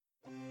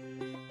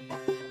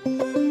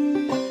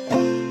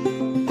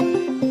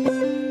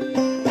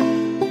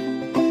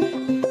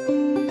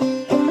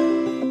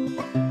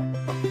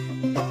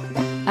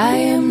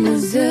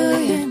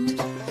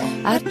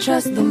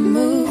trust the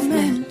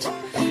movement.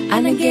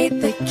 I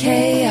negate the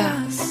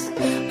chaos,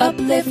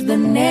 uplift the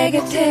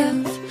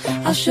negative.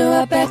 I'll show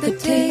up at the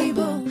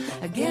table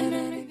again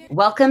and again.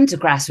 Welcome to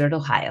Grassroots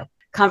Ohio,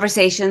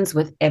 conversations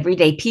with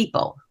everyday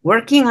people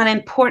working on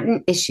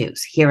important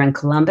issues here in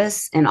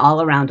Columbus and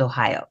all around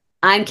Ohio.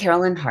 I'm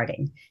Carolyn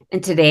Harding,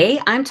 and today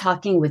I'm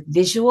talking with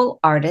visual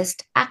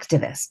artist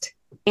activist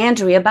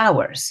Andrea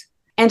Bowers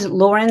and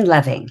Lauren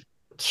Leving,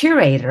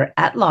 curator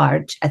at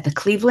large at the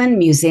Cleveland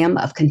Museum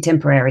of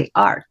Contemporary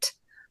Art,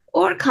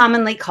 or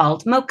commonly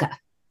called moCa.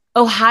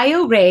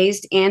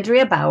 Ohio-raised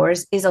Andrea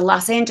Bowers is a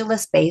Los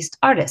Angeles-based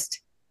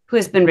artist who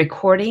has been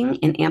recording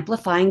and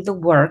amplifying the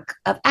work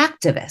of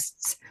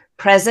activists,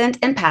 present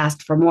and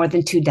past, for more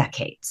than 2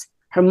 decades.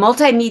 Her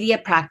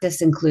multimedia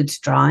practice includes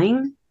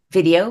drawing,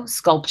 video,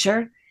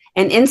 sculpture,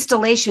 and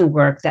installation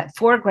work that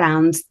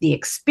foregrounds the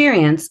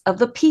experience of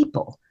the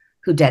people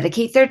who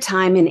dedicate their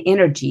time and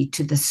energy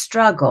to the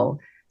struggle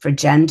for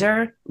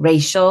gender,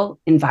 racial,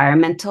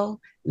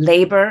 environmental,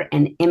 labor,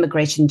 and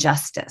immigration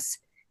justice,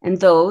 and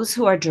those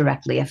who are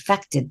directly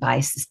affected by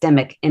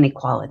systemic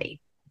inequality.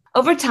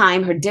 Over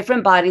time, her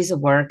different bodies of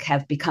work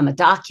have become a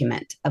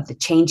document of the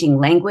changing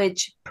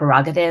language,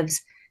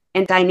 prerogatives,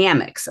 and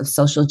dynamics of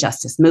social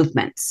justice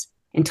movements.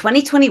 In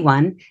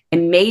 2021, a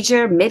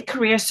major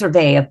mid-career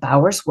survey of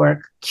Bowers'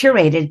 work,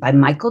 curated by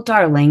Michael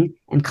Darling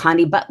and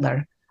Connie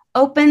Butler,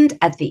 opened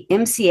at the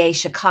MCA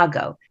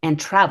Chicago and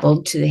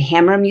traveled to the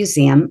Hammer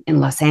Museum in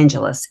Los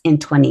Angeles in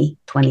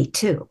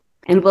 2022.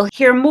 And we'll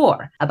hear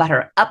more about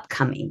her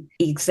upcoming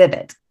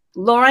exhibit.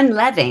 Lauren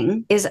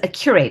Leving is a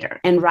curator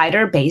and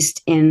writer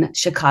based in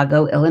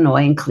Chicago,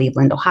 Illinois, and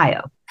Cleveland,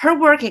 Ohio. Her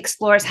work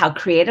explores how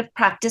creative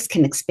practice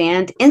can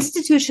expand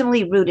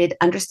institutionally rooted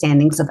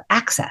understandings of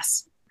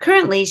access.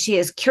 Currently, she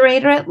is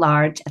curator at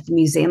large at the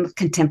Museum of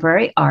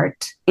Contemporary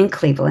Art in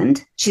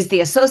Cleveland. She's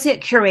the associate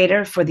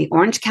curator for the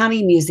Orange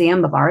County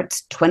Museum of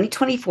Art's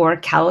 2024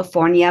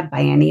 California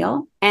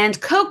Biennial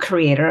and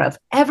co-creator of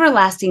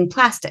Everlasting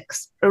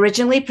Plastics,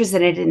 originally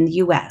presented in the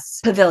U.S.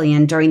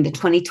 Pavilion during the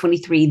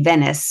 2023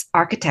 Venice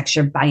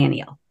Architecture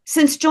Biennial.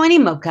 Since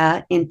joining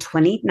moCa in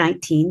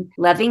 2019,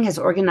 Leving has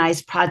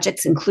organized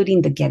projects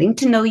including the Getting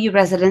to Know You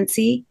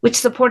residency, which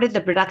supported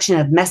the production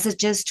of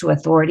Messages to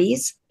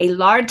Authorities, a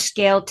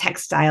large-scale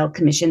textile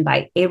commissioned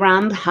by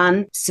Aram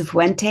Han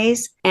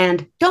Cifuentes,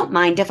 and Don't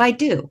Mind If I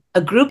Do,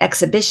 a group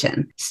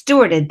exhibition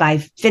stewarded by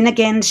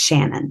Finnegan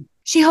Shannon.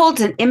 She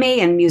holds an MA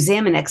in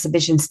Museum and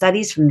Exhibition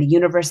Studies from the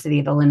University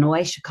of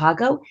Illinois,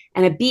 Chicago,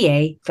 and a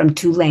BA from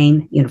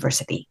Tulane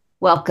University.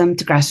 Welcome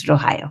to Grassroots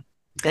Ohio.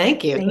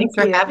 Thank you. Thanks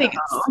for having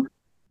us.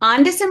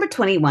 On December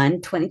 21,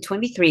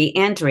 2023,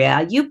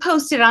 Andrea, you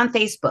posted on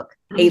Facebook,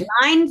 a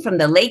line from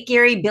the Lake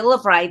Erie Bill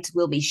of Rights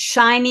will be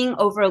shining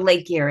over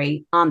Lake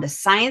Erie on the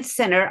Science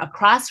Center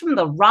across from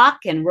the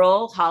Rock and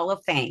Roll Hall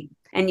of Fame.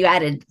 And you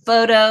added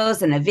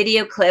photos and a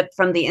video clip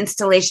from the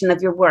installation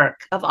of your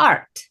work of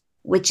art,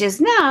 which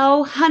is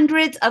now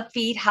hundreds of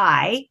feet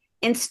high,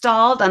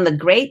 installed on the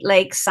Great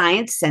Lakes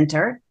Science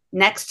Center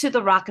next to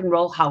the Rock and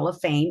Roll Hall of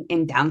Fame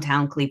in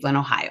downtown Cleveland,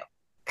 Ohio.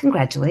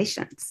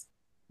 Congratulations.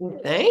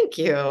 Thank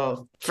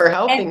you for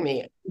helping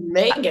me.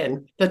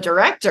 Megan, the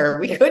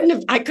director,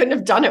 I couldn't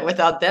have done it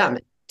without them.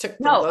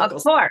 No,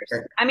 of course.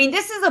 I mean,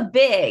 this is a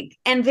big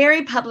and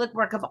very public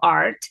work of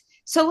art.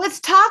 So let's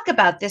talk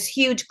about this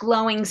huge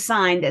glowing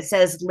sign that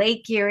says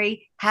Lake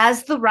Erie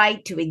has the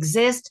right to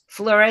exist,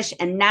 flourish,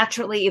 and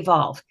naturally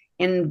evolve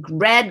in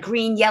red,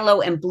 green,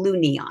 yellow, and blue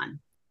neon.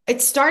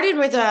 It started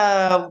with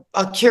a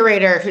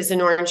curator who's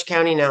in Orange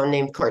County now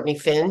named Courtney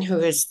Finn, who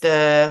is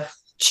the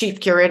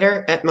chief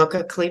curator at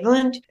moCa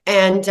Cleveland.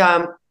 And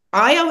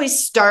I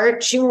always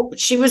start, she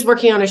was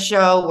working on a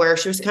show where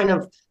she was kind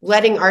of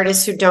letting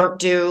artists who don't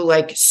do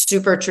like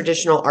super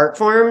traditional art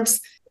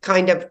forms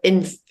kind of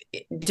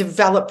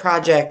develop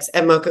projects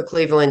at moCa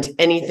Cleveland,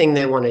 anything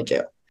they want to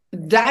do.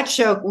 That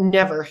show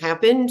never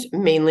happened,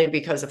 mainly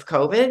because of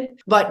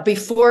COVID. But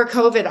before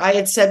COVID, I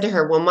had said to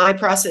her, well, my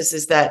process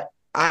is that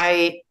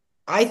I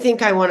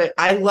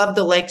love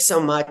the lake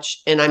so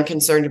much, and I'm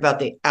concerned about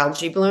the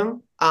algae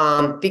bloom.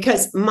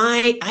 Because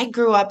I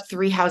grew up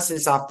 3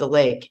 houses off the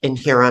lake in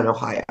Huron,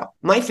 Ohio.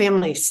 My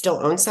family still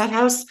owns that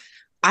house.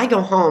 I go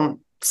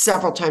home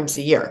several times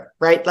a year,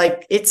 right?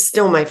 Like it's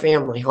still my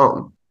family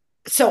home.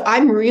 So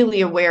I'm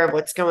really aware of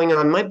what's going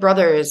on. My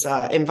brother is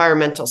an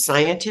environmental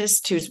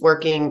scientist who's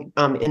working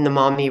in the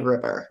Maumee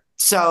River.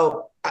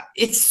 So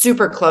it's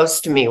super close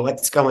to me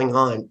what's going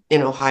on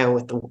in Ohio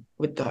with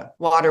the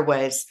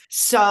waterways.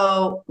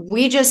 So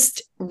we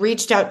just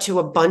reached out to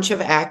a bunch of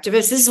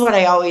activists. This is what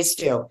I always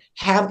do.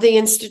 Have the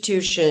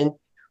institution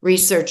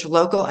research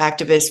local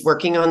activists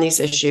working on these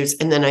issues.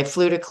 And then I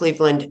flew to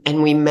Cleveland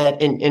and we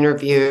met and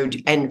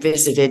interviewed and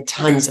visited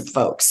tons of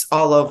folks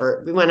all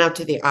over. We went out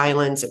to the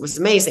islands. It was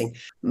amazing.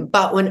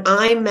 But when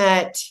I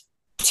met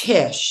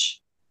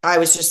Tish, I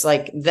was just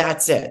like,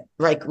 that's it,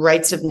 like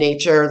rights of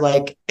nature.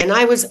 And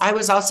I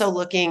was also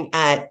looking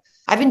at,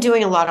 I've been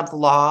doing a lot of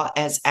law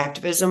as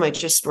activism. I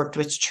just worked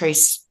with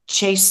Chase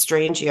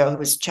Strangio, who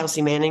was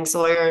Chelsea Manning's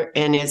lawyer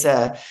and is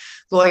a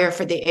lawyer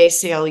for the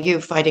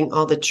ACLU fighting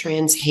all the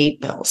trans hate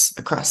bills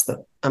across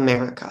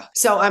America.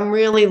 So I'm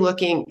really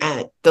looking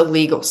at the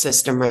legal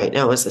system right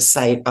now as a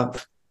site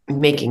of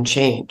making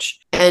change.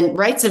 And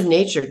rights of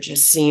nature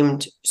just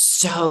seemed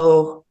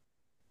so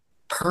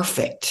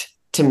perfect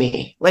to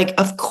me. Like,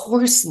 of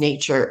course,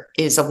 nature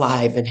is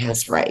alive and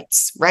has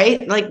rights,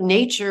 right? Like,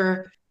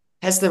 nature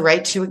has the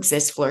right to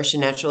exist, flourish,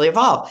 and naturally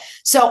evolve.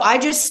 So I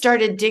just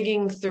started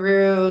digging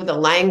through the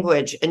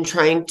language and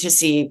trying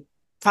to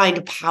find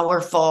a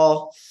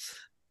powerful,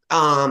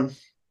 the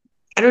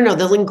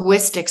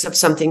linguistics of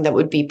something that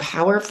would be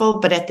powerful,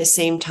 but at the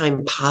same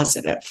time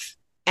positive.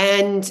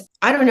 And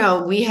I don't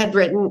know, we had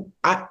written,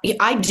 I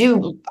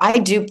do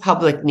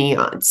public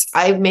neons.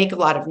 I make a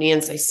lot of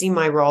neons. I see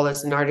my role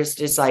as an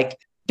artist as like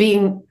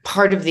being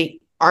part of the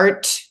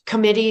art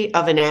committee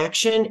of an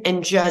action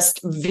and just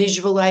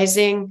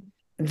visualizing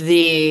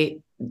the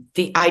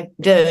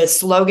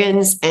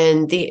slogans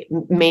and the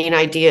main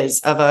ideas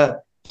of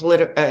a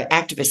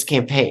activist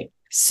campaign.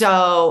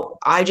 So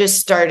I just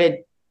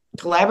started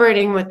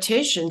collaborating with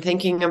Tish and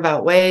thinking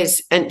about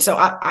ways. And so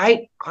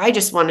I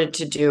just wanted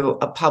to do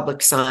a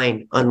public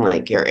sign on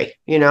Lake Erie,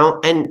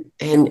 and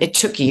it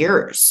took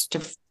years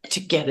to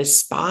get a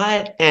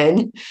spot,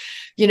 and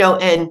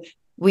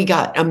we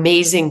got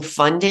amazing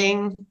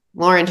funding.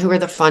 Lauren, who are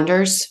the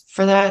funders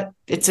for that?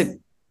 It's a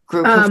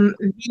group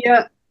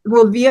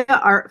via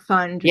Art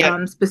Fund,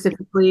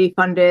 specifically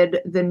funded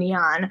the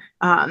neon.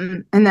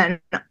 And then,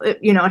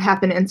 it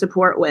happened in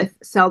support with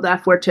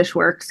CELDEF, where Tish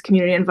works,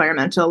 Community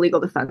Environmental Legal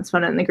Defense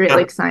Fund, and the Great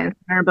Lakes Science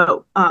Center,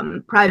 but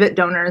private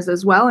donors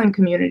as well, and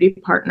community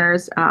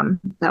partners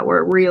that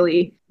we're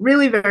really,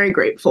 really very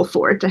grateful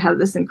for to have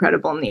this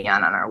incredible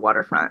neon on our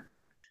waterfront.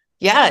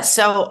 Yeah.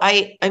 So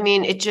I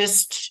mean, it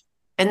just,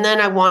 and then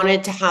I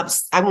wanted to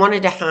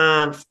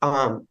have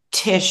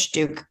Tish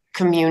do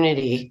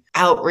community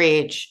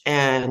outreach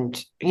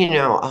and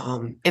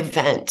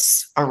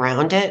events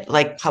around it,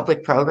 like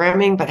public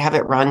programming, but have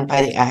it run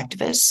by the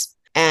activists,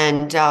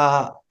 and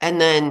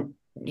then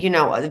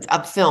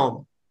a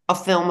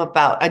film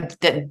about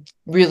that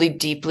really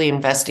deeply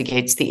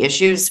investigates the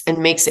issues and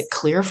makes it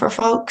clear for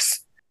folks.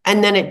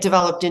 And then it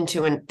developed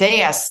into, and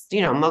they asked,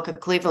 moCa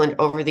Cleveland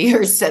over the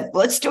years said,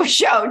 let's do a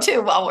show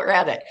too while we're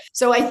at it.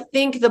 So I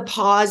think the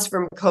pause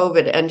from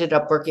COVID ended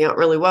up working out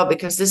really well,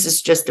 because this has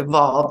just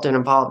evolved and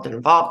evolved and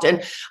evolved.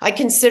 And I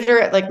consider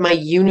it like my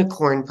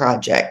unicorn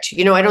project.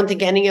 I don't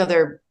think any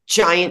other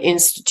giant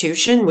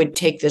institution would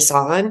take this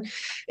on.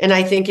 And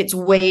I think it's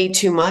way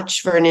too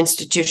much for an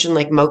institution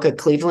like moCa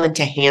Cleveland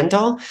to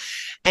handle.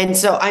 And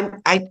so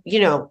I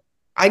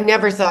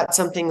never thought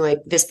something like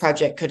this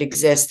project could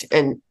exist.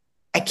 And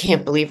I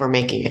can't believe we're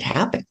making it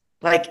happen.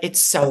 Like, it's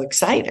so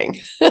exciting.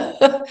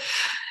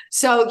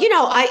 So,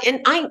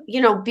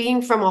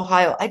 being from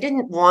Ohio, I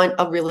didn't want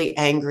a really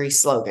angry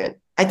slogan.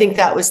 I think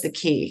that was the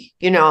key,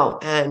 and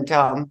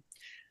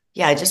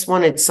I just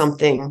wanted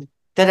something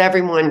that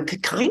everyone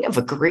could kind of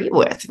agree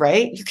with,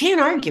 right? You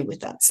can't argue with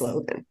that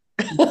slogan.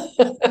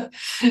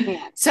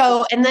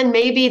 So, and then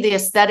maybe the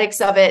aesthetics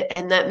of it,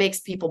 and that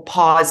makes people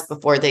pause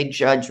before they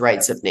judge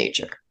rights of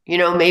nature.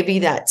 Maybe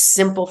that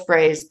simple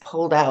phrase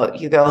pulled out,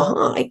 you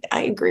go,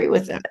 I agree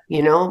with that.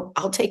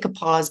 I'll take a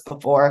pause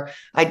before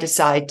I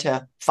decide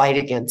to fight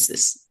against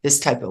this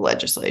type of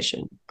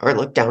legislation or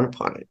look down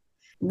upon it.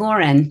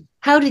 Lauren,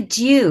 how did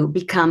you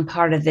become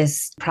part of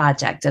this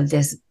project, of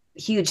this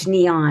huge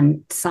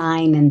neon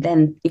sign, and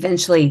then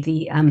eventually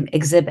the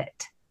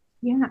exhibit?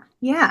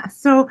 Yeah.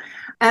 So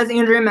as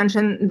Andrea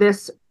mentioned,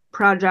 this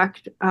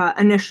project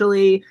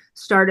initially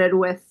started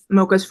with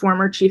moCa's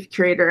former chief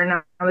curator,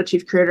 now the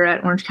chief curator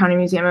at Orange County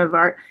Museum of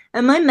Art,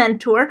 and my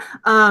mentor,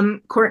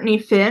 Courtney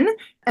Finn.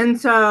 And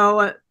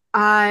so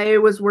I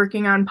was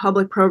working on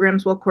public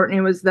programs while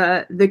Courtney was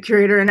the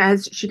curator. And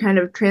as she kind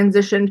of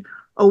transitioned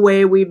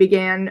away, we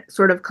began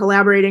sort of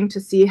collaborating to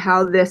see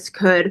how this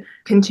could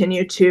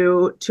continue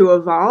to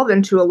evolve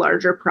into a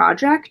larger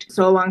project.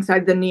 So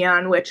alongside the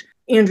neon, which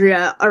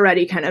Andrea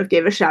already kind of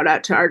gave a shout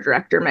out to our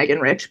director, Megan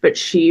Rich, but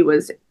she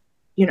was,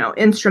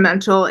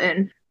 instrumental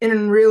in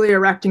really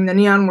erecting the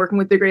neon, working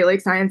with the Great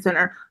Lakes Science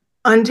Center,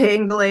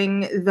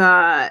 untangling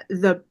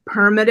the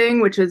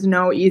permitting, which is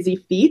no easy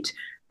feat.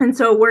 And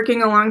so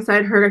working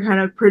alongside her to kind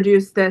of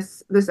produce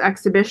this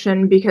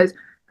exhibition, because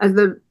as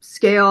the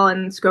scale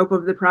and scope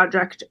of the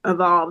project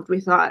evolved, we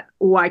thought,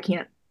 why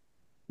can't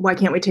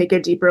we take a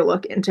deeper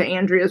look into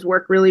Andrea's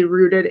work, really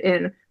rooted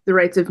in the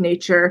rights of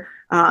nature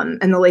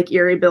and the Lake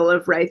Erie Bill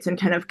of Rights, and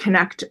kind of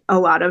connect a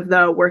lot of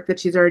the work that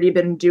she's already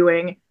been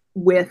doing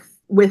with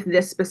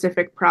this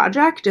specific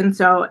project. And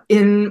so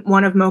in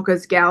one of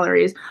moCa's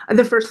galleries,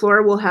 the first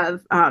floor will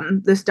have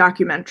this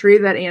documentary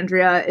that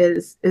Andrea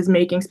is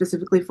making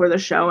specifically for the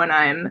show.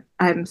 And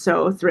I'm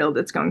so thrilled.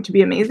 It's going to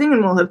be amazing.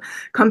 And we'll have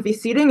comfy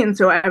seating. And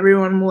so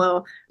everyone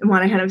will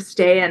want to kind of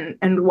stay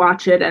and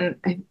watch it. And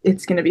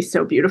it's going to be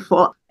so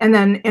beautiful. And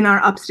then in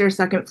our upstairs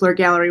second floor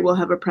gallery, we'll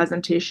have a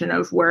presentation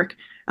of work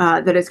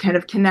that is kind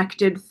of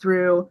connected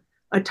through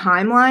a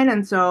timeline.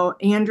 And so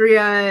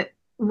Andrea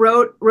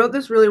wrote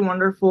this really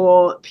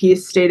wonderful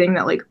piece stating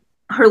that, like,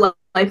 her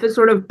life is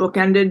sort of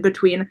bookended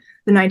between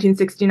the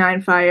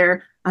 1969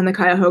 fire on the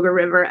Cuyahoga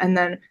River and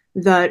then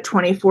the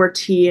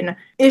 2014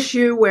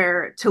 issue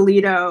where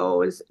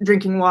Toledo's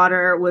drinking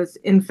water was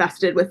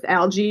infested with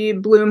algae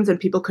blooms and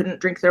people couldn't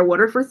drink their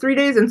water for 3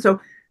 days. And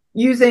so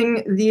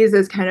using these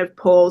as kind of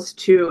poles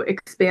to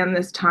expand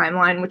this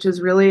timeline, which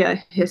is really a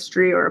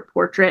history or a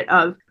portrait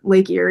of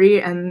Lake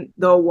Erie and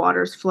the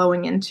waters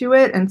flowing into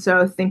it. And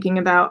so thinking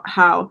about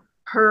how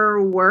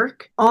her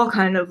work all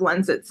kind of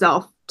lends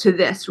itself to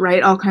this,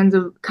 right? All kind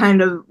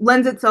of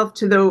lends itself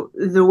to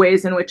the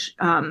ways in which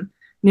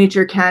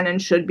nature can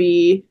and should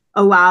be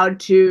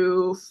allowed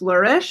to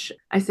flourish.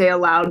 I say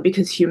allowed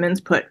because humans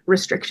put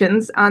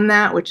restrictions on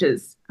that, which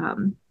is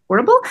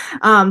horrible.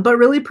 But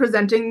really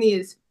presenting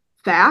these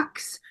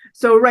facts.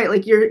 So, right,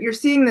 like you're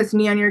seeing this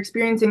neon, you're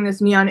experiencing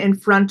this neon in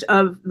front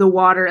of the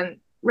water, and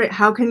right,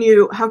 how can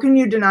you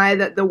deny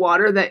that the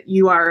water that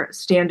you are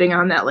standing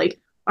on, that like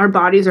our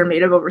bodies are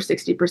made of over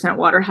 60%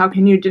 water? How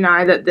can you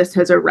deny that this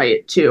has a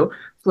right to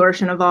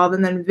flourish and evolve?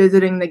 And then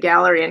visiting the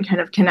gallery and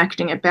kind of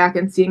connecting it back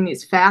and seeing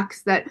these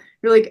facts that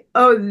you're like,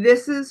 oh,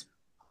 this is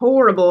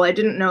horrible. I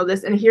didn't know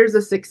this. And here's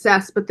a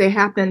success, but they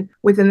happen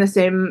within the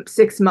same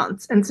 6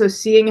 months. And so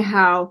seeing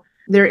how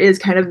there is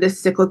kind of this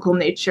cyclical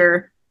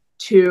nature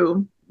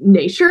to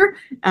nature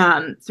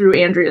through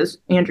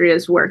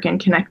Andrea's work and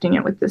connecting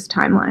it with this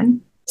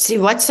timeline. See,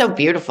 what's so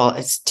beautiful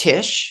is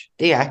Tish,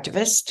 the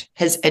activist,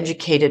 has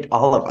educated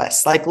all of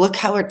us. Like, look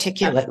how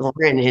articulate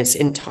Lauren is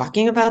in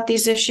talking about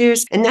these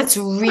issues. And that's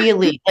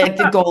really like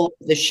the goal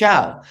of the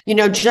show,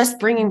 just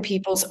bringing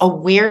people's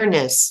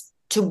awareness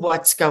to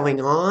what's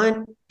going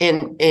on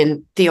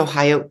in the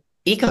Ohio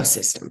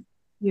ecosystem.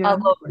 Yeah. All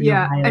over the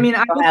Ohio. I mean,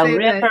 I will say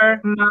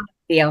River, that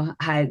the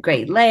Ohio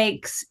Great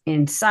Lakes,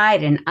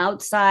 inside and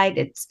outside.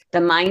 It's the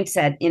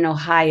mindset in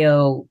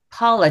Ohio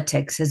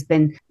politics has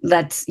been,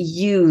 let's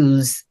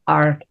use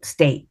our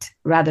state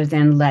rather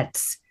than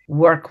let's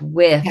work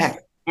with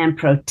and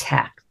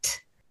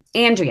protect.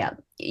 Andrea,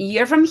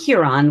 you're from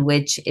Huron,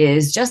 which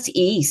is just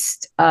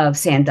east of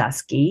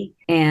Sandusky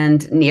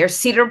and near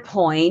Cedar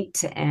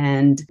Point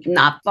and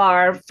not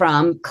far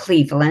from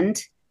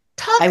Cleveland.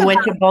 I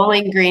went to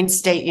Bowling Green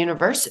State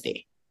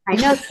University. I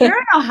know you're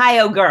an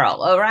Ohio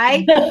girl, all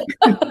right? So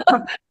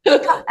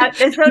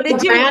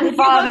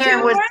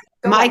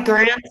my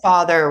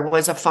grandfather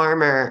was a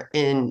farmer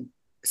in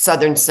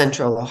southern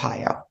central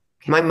Ohio.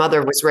 My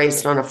mother was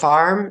raised on a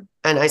farm,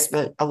 and I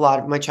spent a lot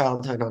of my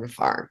childhood on a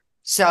farm.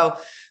 So,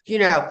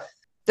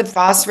 the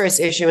phosphorus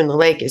issue in the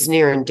lake is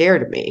near and dear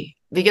to me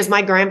because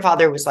my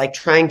grandfather was like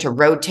trying to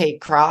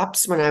rotate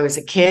crops when I was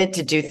a kid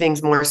to do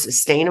things more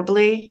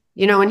sustainably,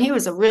 and he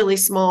was a really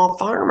small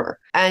farmer.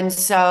 And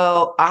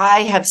so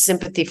I have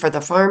sympathy for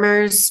the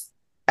farmers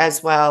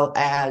as well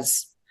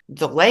as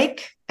the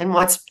lake and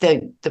what's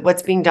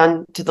being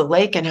done to the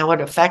lake and how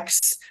it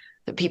affects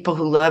the people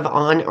who live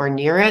on or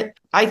near it.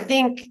 I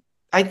think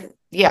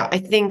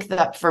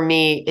that for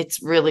me,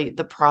 it's really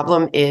the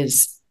problem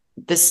is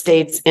the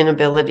state's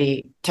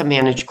inability to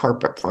manage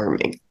corporate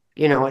farming.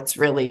 It's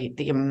really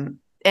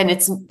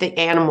it's the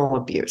animal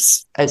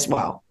abuse as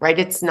well, right?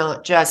 It's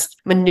not just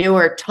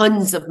manure,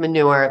 tons of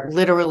manure,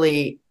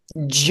 literally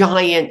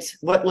giant,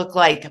 what look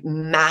like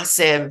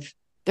massive,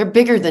 they're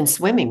bigger than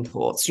swimming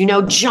pools,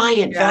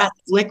 giant, vast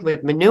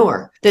liquid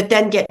manure that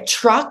then get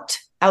trucked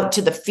out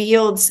to the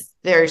fields.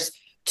 There's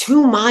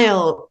 2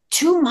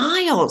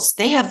 miles.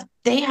 They have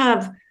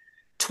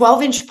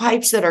 12-inch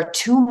pipes that are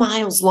 2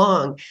 miles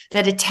long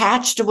that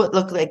attach to what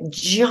look like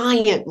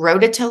giant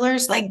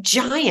rototillers, like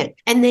giant,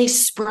 and they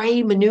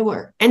spray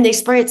manure, and they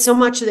spray it so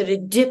much that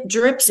it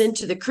drips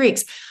into the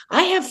creeks.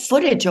 I have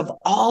footage of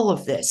all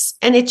of this,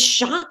 and it's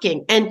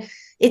shocking, and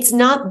it's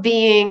not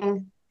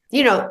being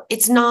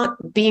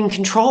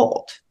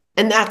controlled.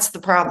 And that's the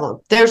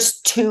problem. There's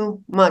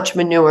too much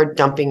manure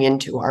dumping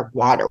into our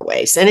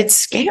waterways, and it's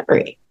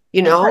scary.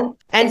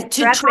 And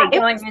to try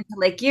going into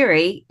Lake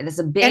Erie, it is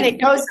a big, and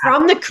it goes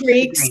from the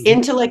creeks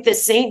into like the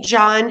St.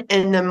 John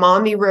and the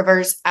Maumee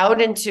rivers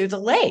out into the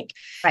lake.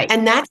 Right.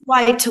 And that's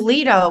why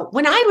Toledo,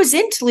 when I was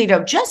in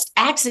Toledo, just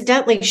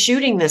accidentally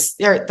shooting this,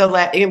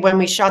 when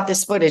we shot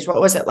this footage, what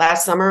was it,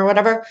 last summer or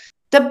whatever,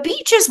 the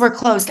beaches were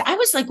closed. I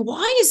was like,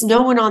 why is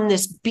no one on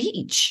this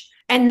beach?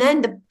 And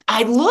then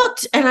I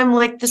looked and I'm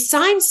like, the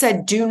sign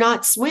said, do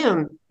not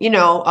swim,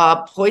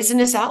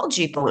 poisonous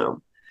algae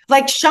bloom.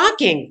 Like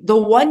shocking. The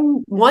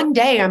one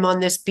day I'm on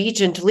this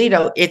beach in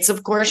Toledo, it's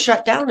of course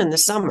shut down in the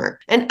summer.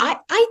 And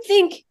I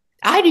think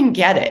I didn't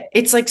get it.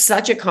 It's like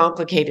such a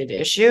complicated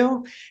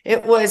issue.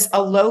 It was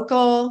a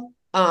local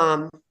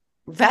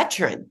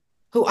veteran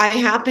who I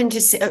happened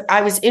to see.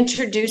 I was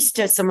introduced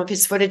to some of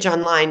his footage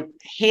online,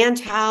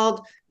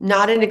 handheld,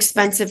 not an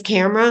expensive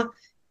camera.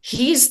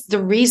 He's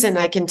the reason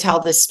I can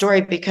tell this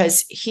story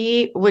because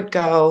he would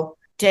go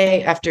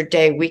day after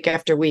day, week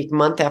after week,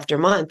 month after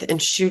month,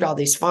 and shoot all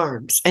these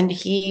farms. And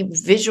he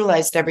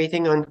visualized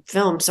everything on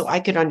film so I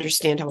could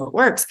understand how it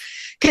works.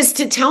 Because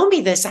to tell me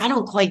this, I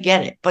don't quite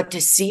get it. But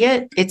to see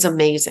it, it's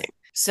amazing.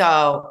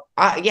 So,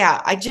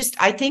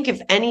 I think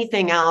if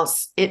anything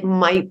else, it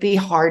might be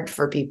hard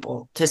for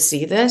people to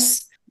see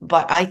this,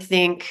 but I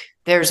think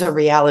there's a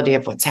reality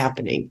of what's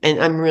happening. And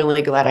I'm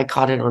really glad I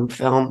caught it on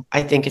film.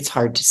 I think it's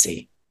hard to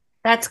see.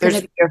 That's going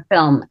to be your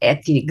film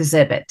at the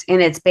exhibit.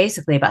 And it's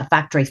basically about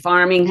factory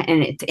farming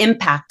and its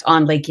impact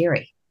on Lake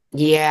Erie.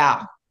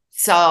 Yeah.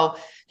 So,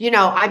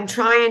 I'm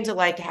trying to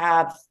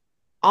have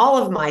all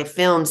of my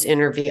films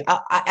interview.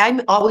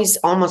 I'm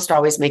almost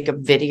always make a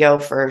video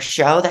for a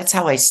show. That's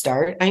how I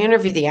start. I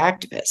interview the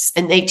activists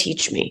and they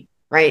teach me,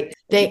 right?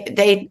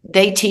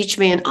 They teach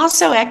me. And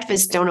also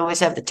activists don't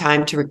always have the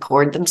time to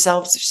record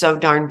themselves. They're so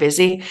darn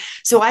busy.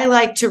 So I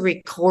like to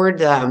record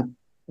them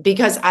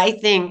because I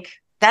think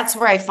that's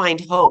where I find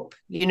hope,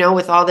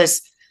 with all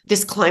this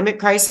climate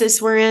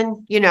crisis we're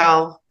in,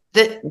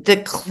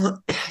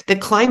 the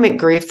climate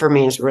grief for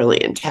me is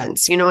really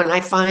intense, and I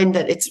find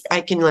that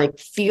I can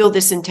feel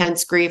this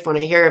intense grief when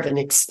I hear of an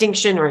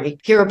extinction or I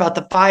hear about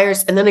the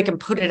fires, and then I can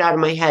put it out of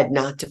my head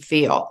not to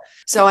feel.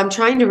 So I'm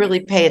trying to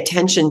really pay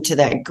attention to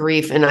that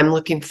grief, and I'm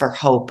looking for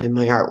hope in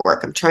my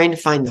artwork. I'm trying to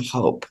find the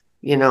hope,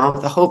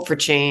 the hope for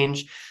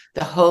change,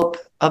 the hope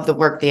of the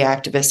work the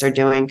activists are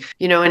doing,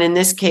 and in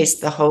this case,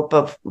 the hope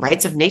of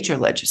rights of nature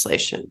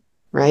legislation.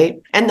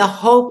 Right. And the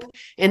hope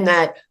in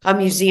that a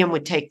museum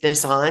would take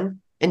this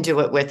on and do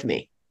it with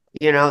me.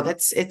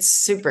 It's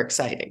super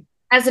exciting.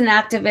 As an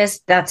activist,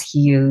 that's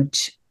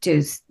huge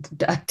to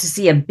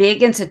see a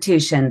big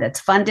institution that's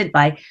funded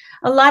by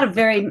a lot of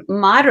very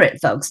moderate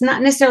folks,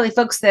 not necessarily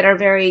folks that are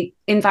very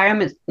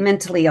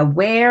environmentally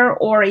aware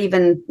or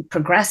even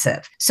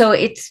progressive. So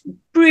it's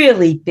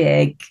really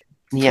big.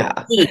 Yeah.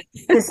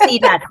 To see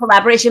that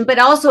collaboration, but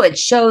also it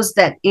shows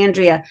that,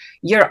 Andrea,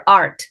 your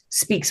art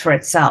speaks for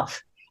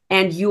itself.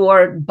 And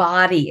your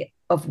body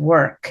of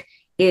work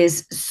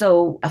is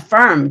so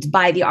affirmed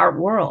by the art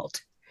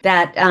world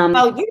that, and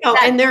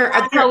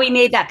that's how we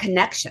made that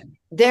connection.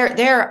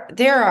 There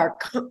are,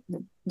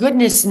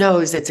 goodness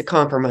knows it's a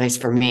compromise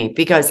for me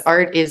because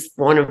art is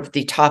one of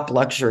the top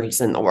luxuries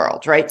in the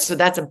world, right? So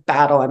that's a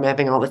battle I'm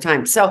having all the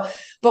time. So,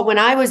 but when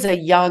I was a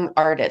young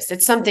artist,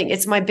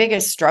 it's my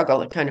biggest struggle,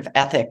 the kind of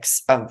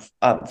ethics of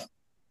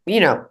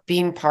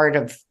being part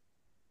of,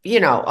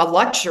 a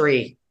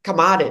luxury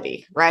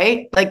commodity,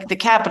 right? The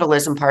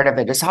capitalism part of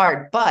it is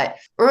hard. But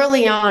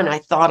early on, I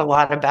thought a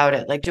lot about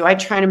it. Do I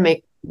try to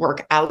make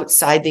work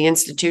outside the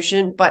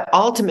institution? But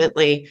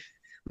ultimately,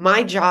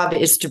 my job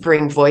is to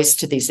bring voice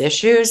to these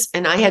issues.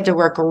 And I had to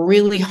work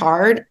really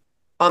hard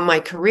on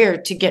my career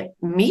to get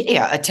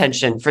media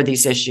attention for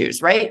these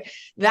issues, right?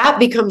 That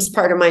becomes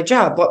part of my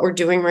job. What we're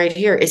doing right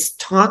here is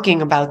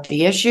talking about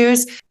the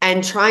issues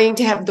and trying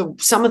to have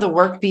some of the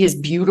work be as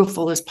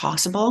beautiful as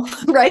possible,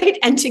 right?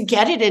 And to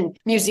get it in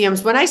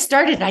museums. When I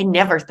started, I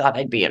never thought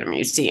I'd be in a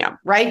museum,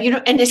 right?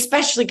 And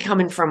especially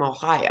coming from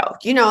Ohio,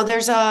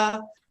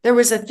 there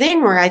was a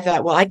thing where I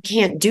thought, well, I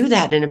can't do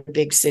that in a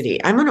big city.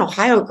 I'm an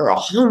Ohio girl.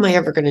 How am I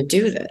ever going to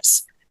do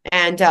this?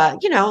 And,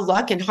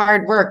 luck and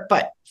hard work,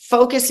 but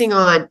focusing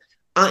on,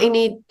 I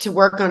need to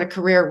work on a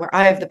career where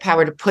I have the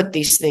power to put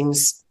these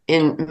things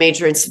in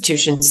major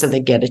institutions so they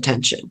get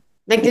attention.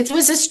 This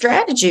was a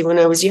strategy when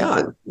I was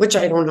young, which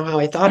I don't know how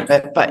I thought of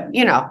it, but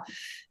yeah.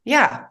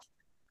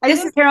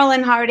 This is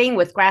Carolyn Harding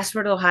with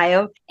Grassroot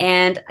Ohio.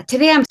 And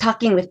today I'm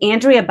talking with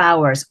Andrea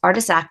Bowers,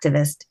 artist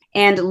activist,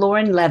 and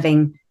Lauren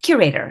Leving,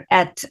 curator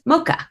at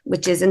moCa,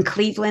 which is in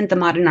Cleveland, the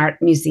Modern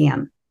Art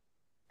Museum.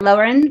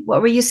 Lauren,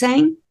 what were you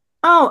saying?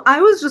 Oh, I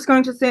was just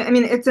going to say,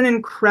 it's an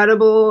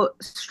incredible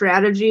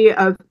strategy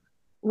of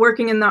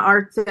working in the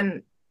arts.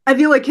 And I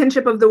feel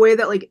kinship of the way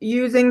that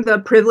using the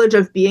privilege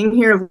of being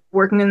here, of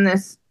working in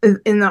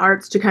the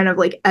arts to kind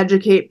of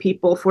educate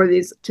people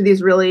to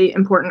these really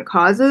important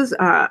causes.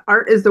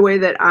 Art is the way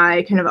that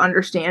I kind of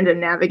understand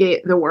and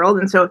navigate the world.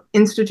 And so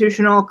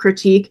institutional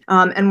critique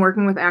and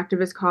working with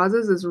activist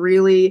causes is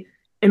really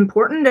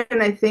important.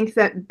 And I think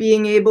that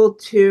being able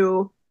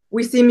to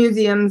we see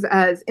museums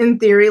as, in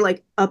theory,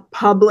 a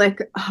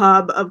public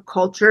hub of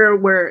culture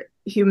where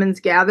humans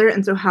gather.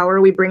 And so how are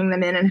we bringing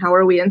them in and how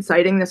are we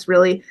inciting this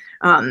really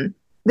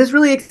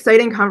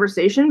exciting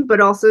conversation,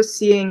 but also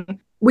seeing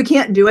we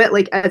can't do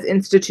it as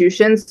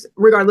institutions,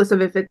 regardless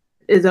of if it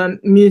is a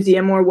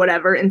museum or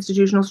whatever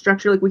institutional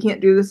structure. We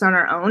can't do this on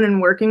our own,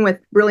 and working with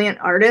brilliant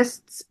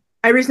artists.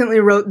 I recently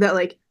wrote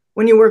that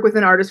when you work with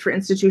an artist for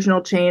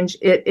institutional change,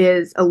 it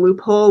is a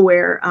loophole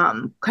where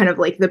kind of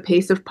the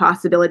pace of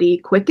possibility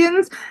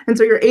quickens. And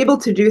so you're able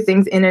to do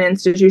things in an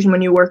institution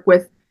when you work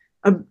with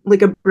a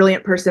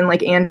brilliant person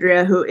like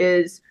Andrea, who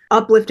is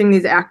uplifting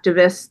these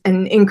activists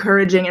and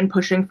encouraging and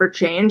pushing for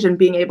change, and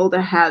being able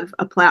to have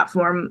a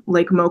platform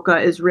like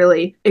moCa is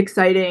really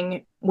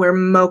exciting, where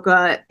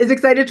moCa is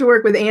excited to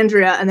work with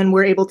Andrea, and then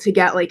we're able to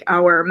get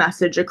our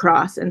message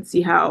across and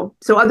see how,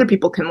 so other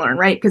people can learn,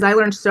 right? Because I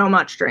learned so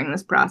much during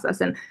this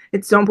process, and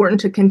it's so important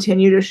to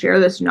continue to share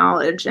this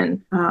knowledge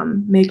and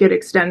make it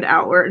extend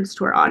outwards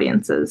to our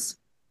audiences.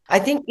 I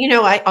think,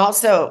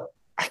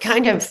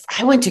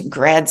 I went to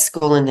grad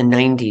school in the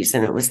 90s,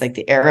 and it was like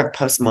the era of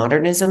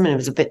postmodernism, and it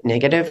was a bit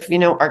negative.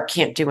 Art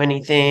can't do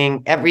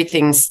anything.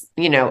 Everything's,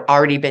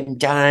 already been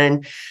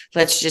done.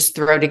 Let's just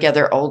throw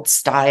together old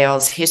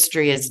styles.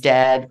 History is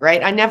dead,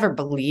 right? I never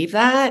believed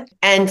that.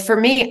 And for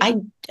me,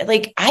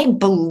 I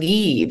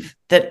believe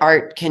that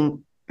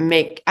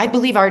I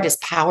believe art is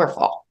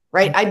powerful.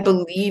 Right. I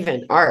believe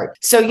in art.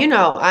 So,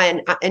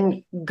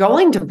 and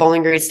going to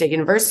Bowling Green State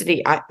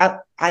University,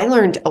 I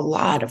learned a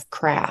lot of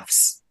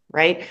crafts.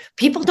 Right.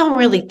 People don't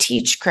really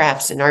teach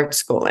crafts in art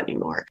school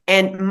anymore.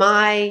 And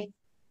my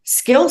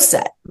skill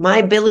set, my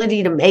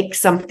ability to make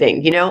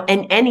something,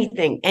 and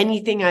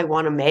anything I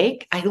want to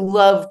make, I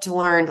love to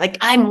learn. Like,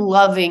 I'm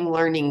loving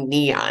learning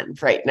neon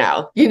right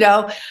now.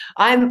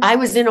 I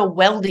was in a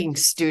welding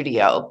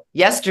studio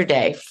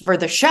yesterday for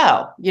the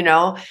show,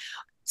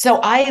 So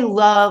I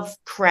love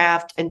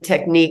craft and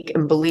technique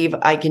and believe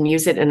I can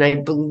use it. And I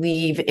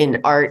believe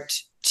in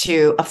art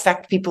to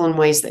affect people in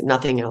ways that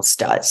nothing else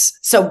does.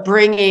 So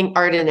bringing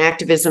art and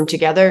activism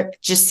together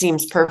just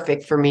seems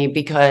perfect for me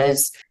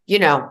because,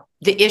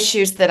 the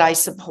issues that I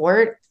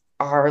support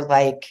are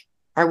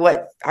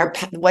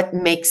what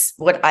makes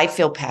what I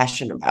feel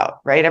passionate about,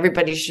 right?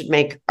 Everybody should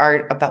make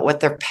art about what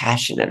they're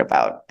passionate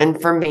about.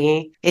 And for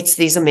me, it's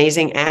these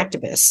amazing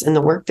activists and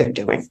the work they're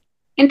doing.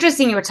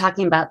 Interesting you were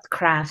talking about the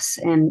crafts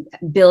and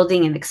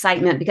building and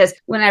excitement, because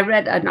when I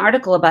read an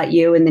article about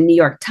you in the New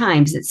York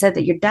Times, it said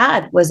that your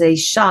dad was he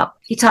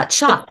taught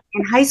shop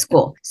in high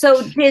school.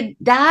 So did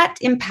that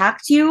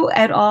impact you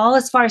at all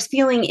as far as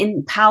feeling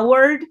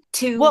empowered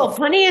to? Well,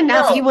 funny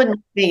enough, he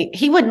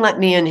wouldn't let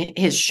me in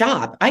his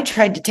shop. I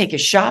tried to take a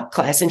shop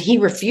class and he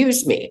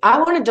refused me. I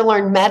wanted to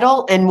learn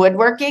metal and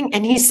woodworking.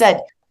 And he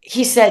said,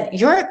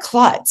 "You're a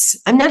klutz.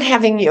 I'm not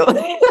having you."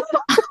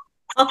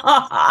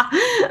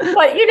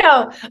 But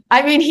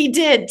he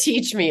did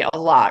teach me a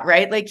lot,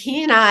 right? Like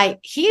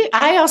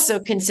I also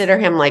consider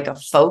him like a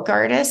folk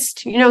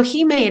artist.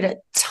 He made a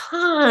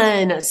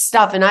ton of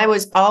stuff. And I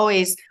was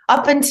always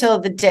up until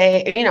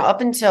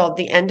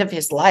the end of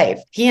his life,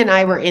 he and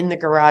I were in the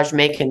garage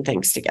making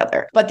things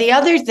together. But the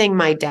other thing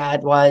my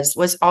dad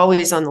was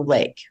always on the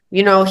lake.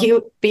 He,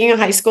 being a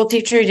high school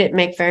teacher, he didn't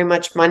make very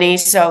much money.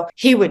 So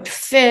he would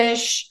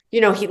fish. He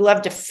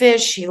loved to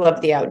fish. He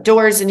loved the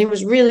outdoors, and he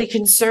was really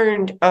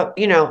concerned,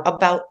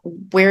 about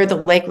where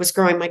the lake was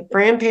growing. My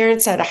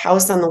grandparents had a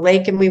house on the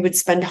lake, and we would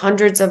spend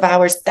hundreds of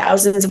hours,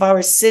 thousands of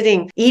hours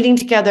sitting, eating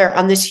together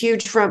on this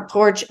huge front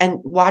porch and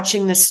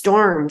watching the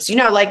storms.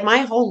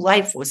 My whole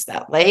life was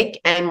that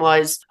lake and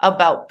was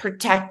about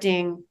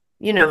protecting,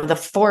 the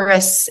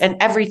forests and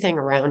everything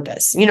around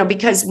us,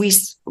 because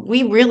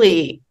we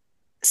really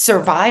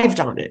survived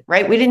on it,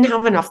 right? We didn't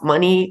have enough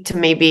money to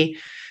maybe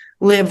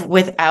live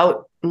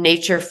without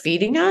nature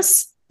feeding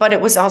us, but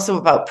it was also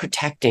about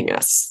protecting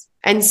us.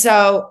 And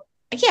so,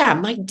 yeah,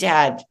 my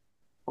dad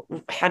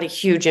had a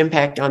huge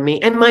impact on me.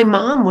 And my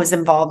mom was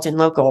involved in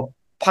local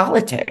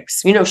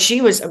politics.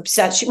 She was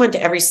obsessed. She went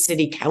to every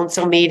city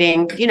council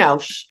meeting.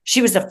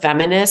 She was a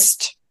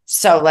feminist.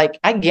 So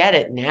I get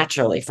it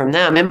naturally from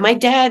them. And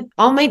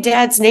all my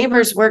dad's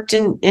neighbors worked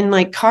in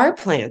like car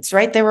plants,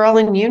 right? They were all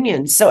in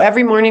unions. So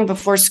every morning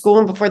before school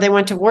and before they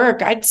went to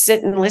work, I'd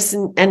sit and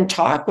listen and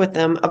talk with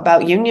them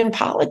about union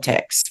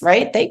politics,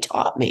 right? They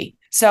taught me.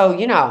 So,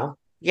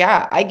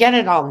 yeah, I get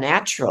it all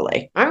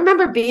naturally. I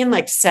remember being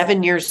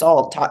 7 years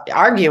old,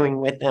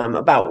 arguing with them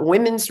about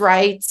women's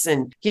rights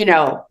and,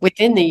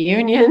 within the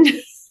union.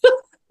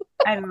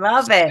 I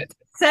love it.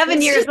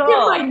 7 years old.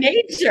 My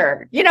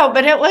nature,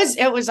 but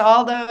it was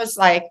all those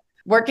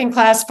working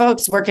class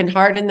folks working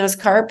hard in those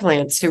car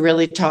plants who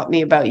really taught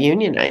me about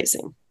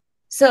unionizing.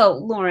 So,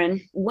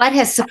 Lauren, what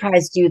has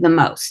surprised you the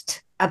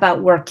most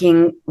about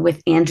working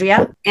with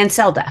Andrea and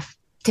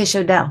Tish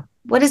O'Dell?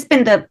 What has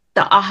been the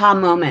aha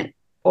moment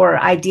or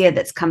idea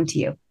that's come to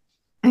you?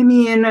 I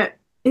mean,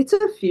 it's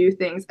a few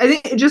things. I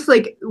think just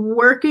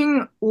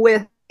working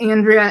with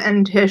Andrea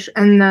and Tish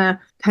and the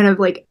kind of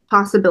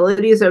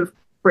possibilities of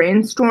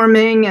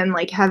brainstorming and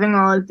having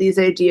all of these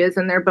ideas,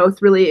 and they're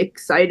both really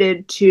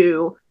excited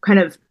to kind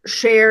of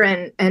share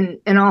and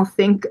all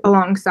think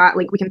alongside,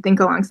 we can think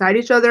alongside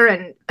each other.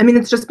 And I mean,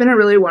 it's just been a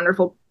really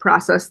wonderful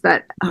process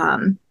that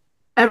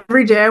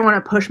every day I want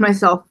to push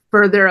myself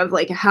further of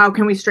how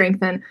can we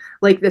strengthen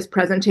this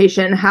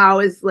presentation? How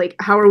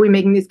are we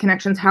making these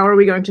connections? How are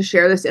we going to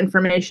share this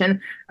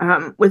information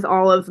with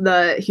all of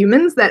the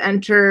humans that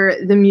enter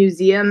the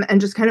museum,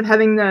 and just kind of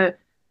having the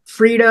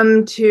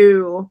freedom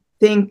to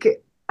think,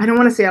 I don't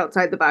want to say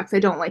outside the box, I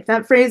don't like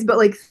that phrase, but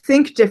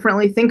think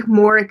differently, think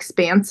more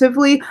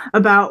expansively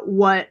about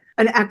what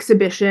an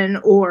exhibition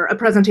or a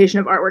presentation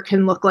of artwork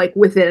can look like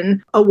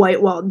within a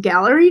white-walled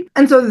gallery.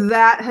 And so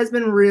that has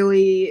been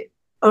really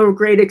a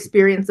great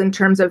experience in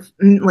terms of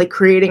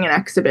creating an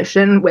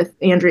exhibition with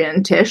Andrea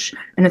and Tish.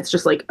 And it's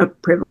just a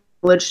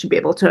privilege to be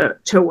able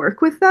to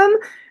work with them.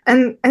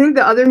 And I think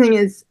the other thing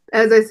is,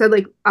 as I said,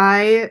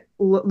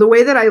 the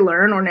way that I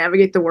learn or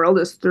navigate the world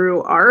is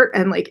through art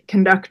and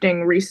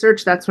conducting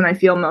research. That's when I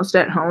feel most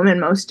at home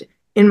and most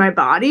in my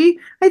body,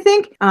 I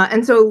think.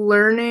 And so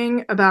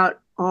learning about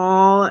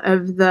all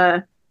of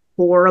the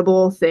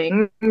horrible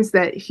things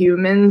that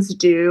humans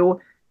do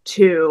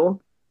to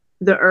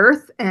the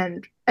earth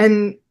and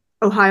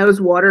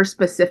Ohio's water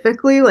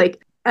specifically.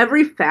 Like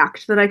every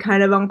fact that I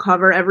kind of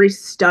uncover, every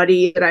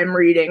study that I'm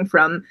reading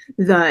from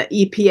the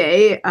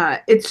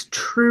EPA,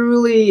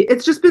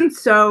 it's just been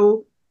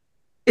so,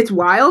 it's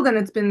wild, and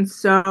it's been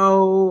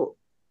so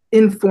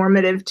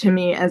informative to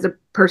me as a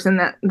person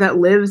that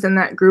lives and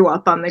that grew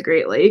up on the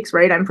Great Lakes,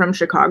 right? I'm from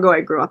Chicago.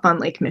 I grew up on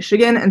Lake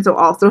Michigan. And so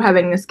also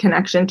having this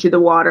connection to the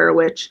water,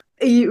 which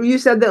you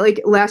said that like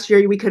last year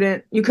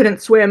you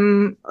couldn't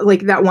swim,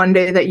 like that one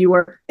day that you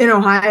were in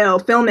Ohio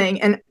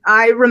filming. And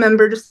I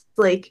remember just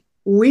like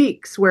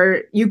weeks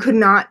where you could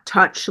not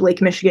touch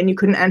Lake Michigan. You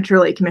couldn't enter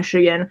Lake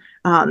Michigan.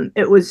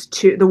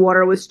 The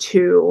water was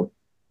too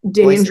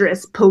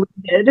dangerous,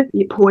 polluted,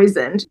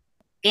 poisoned.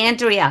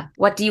 Andrea,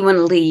 what do you want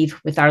to leave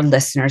with our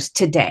listeners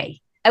today?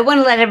 I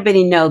want to let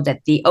everybody know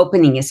that the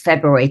opening is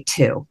February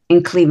 2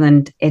 in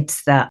Cleveland.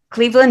 It's the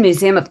Cleveland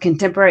Museum of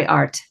Contemporary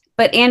Art.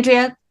 But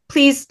Andrea,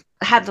 please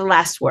have the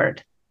last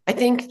word. I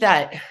think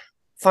that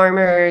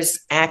farmers,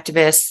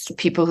 activists,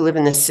 people who live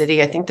in the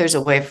city, I think there's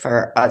a way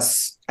for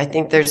us. I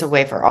think there's a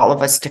way for all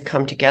of us to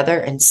come together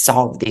and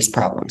solve these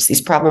problems.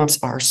 These problems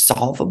are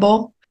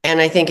solvable.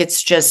 And I think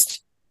it's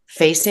just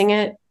facing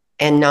it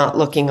and not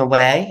looking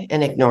away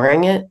and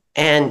ignoring it.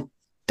 And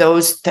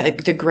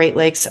the Great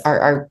Lakes are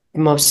our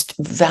most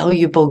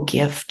valuable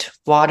gift.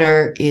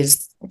 Water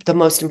is the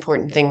most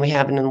important thing we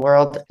have in the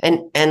world.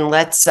 And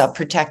let's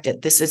protect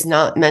it. This is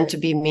not meant to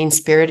be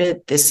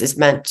mean-spirited. This is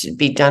meant to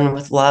be done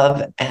with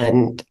love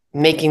and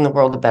making the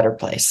world a better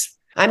place.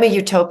 I'm a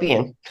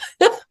utopian.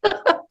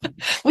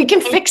 We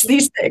can fix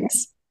these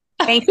things.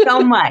 Thanks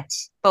so much,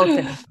 both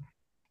of you.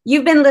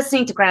 You've been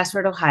listening to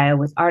Grassroot Ohio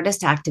with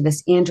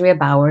artist-activist Andrea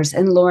Bowers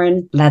and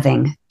Lauren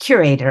Leving,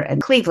 curator at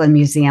Cleveland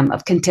Museum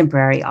of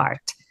Contemporary Art.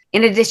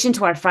 In addition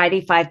to our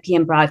Friday 5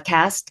 p.m.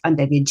 broadcast on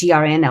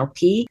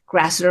WGRN-LP,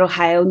 Grassroot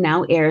Ohio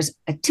now airs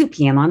at 2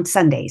 p.m. on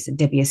Sundays at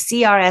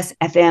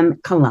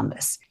WCRS-FM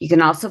Columbus. You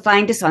can also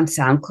find us on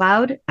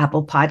SoundCloud,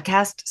 Apple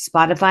Podcast,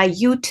 Spotify,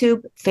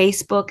 YouTube,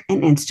 Facebook,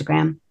 and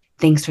Instagram.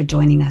 Thanks for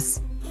joining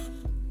us.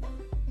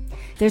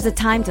 There's a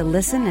time to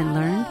listen and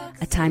learn,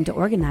 a time to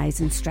organize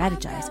and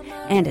strategize,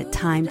 and a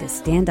time to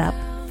stand up,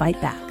 fight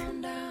back.